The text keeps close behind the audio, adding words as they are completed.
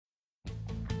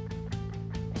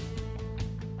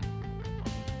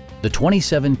the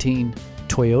 2017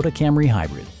 Toyota Camry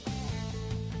Hybrid.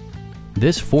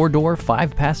 This four-door,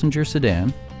 five-passenger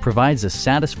sedan provides a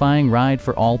satisfying ride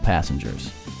for all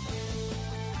passengers.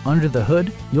 Under the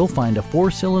hood, you'll find a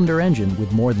four-cylinder engine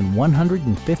with more than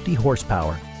 150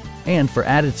 horsepower. And for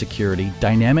added security,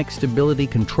 dynamic stability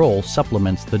control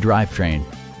supplements the drivetrain.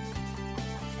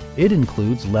 It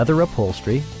includes leather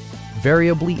upholstery,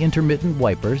 variably intermittent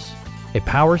wipers, a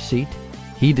power seat,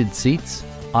 heated seats,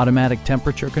 automatic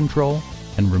temperature control,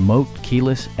 and remote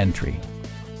keyless entry.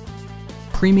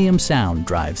 Premium sound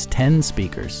drives 10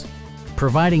 speakers,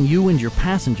 providing you and your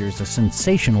passengers a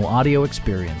sensational audio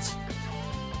experience.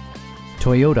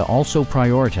 Toyota also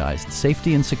prioritized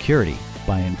safety and security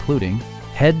by including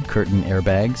head curtain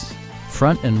airbags,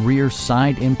 front and rear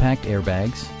side impact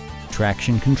airbags,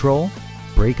 traction control,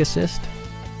 brake assist,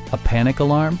 a panic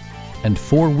alarm, and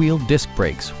four-wheel disc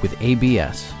brakes with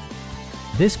ABS.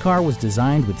 This car was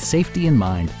designed with safety in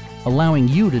mind, allowing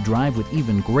you to drive with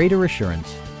even greater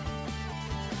assurance.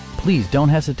 Please don't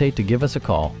hesitate to give us a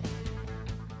call.